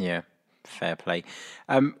 Yeah. Fair play.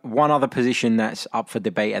 One other position that's up for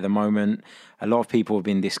debate at the moment, a lot of people have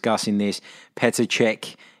been discussing this. Petr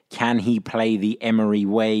Cech, can he play the Emery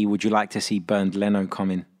way? Would you like to see Bernd Leno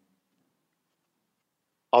come in?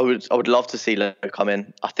 I would love to see Leno come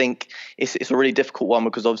in. I think it's a really difficult one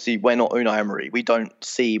because obviously we're not Unai Emery. We don't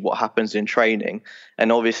see what happens in training.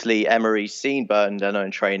 And obviously Emery's seen Bernd Leno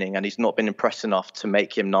in training and he's not been impressed enough to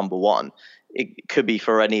make him number one. It could be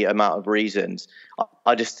for any amount of reasons.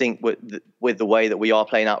 I just think with the way that we are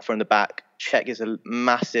playing out from the back, Cech is a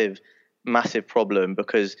massive, massive problem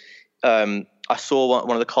because I saw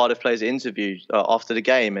one of the Cardiff players interviewed after the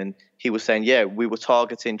game and he was saying, yeah, we were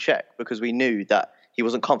targeting Cech because we knew that he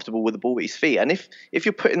wasn't comfortable with the ball at his feet. And if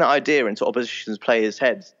you're putting that idea into opposition's players'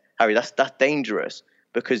 heads, Harry, that's dangerous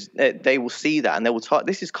because they will see that and they will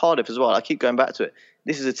this is Cardiff as well. I keep going back to it.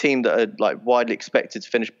 This is a team that are like widely expected to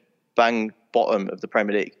finish bang bottom of the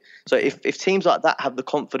Premier League. So if teams like that have the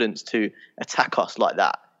confidence to attack us like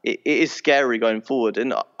that, it is scary going forward.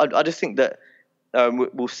 And I just think that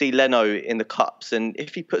we'll see Leno in the cups, and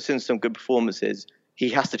if he puts in some good performances, he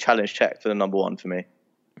has to challenge Cech for the number one for me.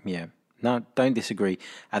 Yeah. No, don't disagree.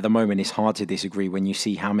 At the moment, it's hard to disagree when you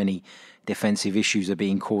see how many defensive issues are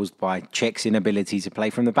being caused by Cech's inability to play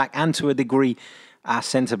from the back and to a degree our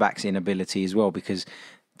centre-back's inability as well, because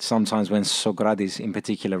sometimes when Socrates in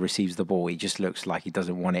particular receives the ball, he just looks like he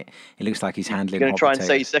doesn't want it. It looks like he's handling. You're going to try and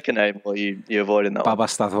say your second name, or you avoiding that?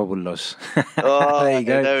 Papastathopoulos. Oh, there you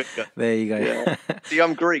go. There we go. There you go. Yeah. See,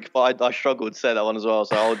 I'm Greek, but I struggled to say that one as well,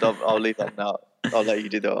 so I'll leave that one out. I'll let you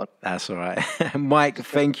do that one. That's all right. Mike,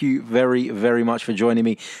 thank you very, very much for joining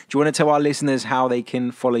me. Do you want to tell our listeners how they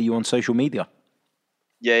can follow you on social media?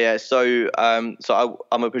 Yeah. So I'm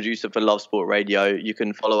a producer for Love Sport Radio. You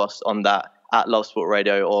can follow us on that at Love Sport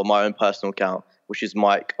Radio, or my own personal account, which is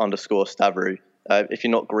Mike_Stavrou. If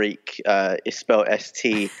you're not Greek, it's spelled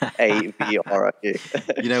Stavrou.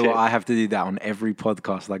 You know what? I have to do that on every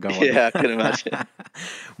podcast I go on. Yeah, I can imagine.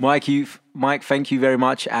 Mike, thank you very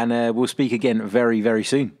much, and we'll speak again very, very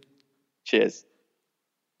soon. Cheers.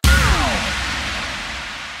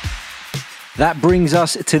 That brings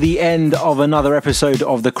us to the end of another episode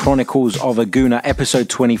of the Chronicles of a Gooner, episode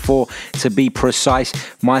 24 to be precise.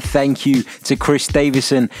 My thank you to Chris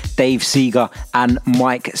Davison, Dave Seeger and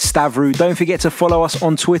Mike Stavrou. Don't forget to follow us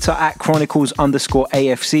on Twitter at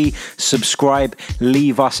Chronicles_AFC. Subscribe,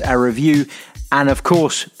 leave us a review. And of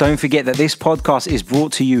course, don't forget that this podcast is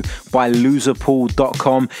brought to you by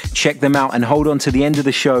loserpool.com. Check them out and hold on to the end of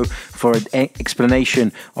the show for an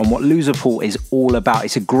explanation on what Loserpool is all about.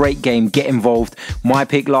 It's a great game. Get involved. My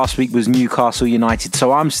pick last week was Newcastle United,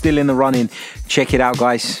 so I'm still in the running. Check it out,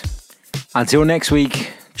 guys. Until next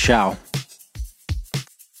week, ciao.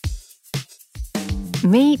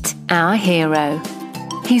 Meet our hero.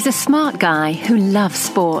 He's a smart guy who loves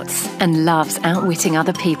sports and loves outwitting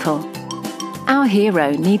other people. Our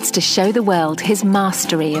hero needs to show the world his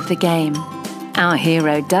mastery of the game. Our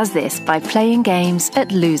hero does this by playing games at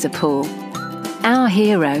Loserpool. Our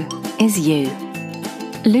hero is you.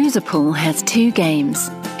 Loserpool has 2 games.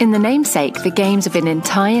 In the namesake, the games of an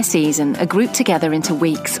entire season are grouped together into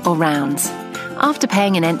weeks or rounds. After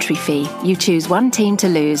paying an entry fee, you choose one team to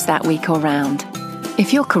lose that week or round.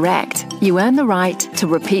 If you're correct, you earn the right to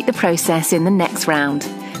repeat the process in the next round.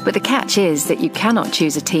 But the catch is that you cannot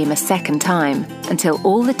choose a team a second time until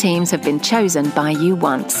all the teams have been chosen by you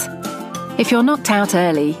once. If you're knocked out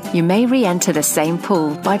early, you may re-enter the same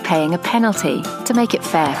pool by paying a penalty to make it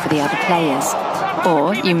fair for the other players.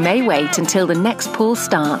 Or you may wait until the next pool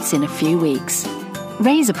starts in a few weeks.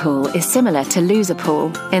 Razorpool is similar to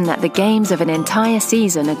Loserpool in that the games of an entire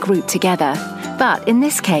season are grouped together. But in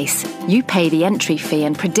this case, you pay the entry fee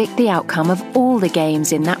and predict the outcome of all the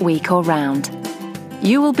games in that week or round.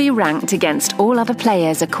 You will be ranked against all other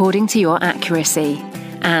players according to your accuracy,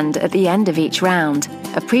 and at the end of each round,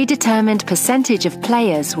 a predetermined percentage of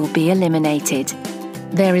players will be eliminated.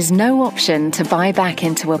 There is no option to buy back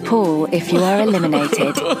into a pool if you are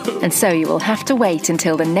eliminated, and so you will have to wait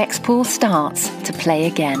until the next pool starts to play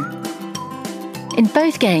again. In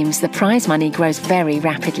both games, the prize money grows very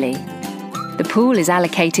rapidly. The pool is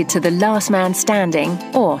allocated to the last man standing,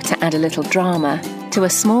 or, to add a little drama, to a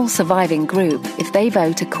small surviving group if they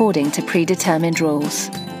vote according to predetermined rules.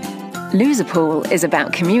 Loserpool is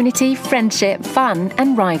about community, friendship, fun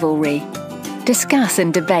and rivalry. Discuss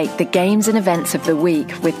and debate the games and events of the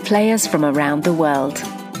week with players from around the world.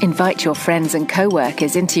 Invite your friends and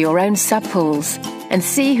co-workers into your own sub-pools and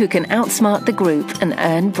see who can outsmart the group and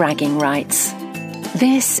earn bragging rights.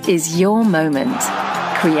 This is your moment.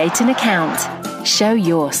 Create an account. Show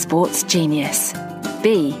your sports genius.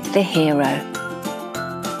 Be the hero.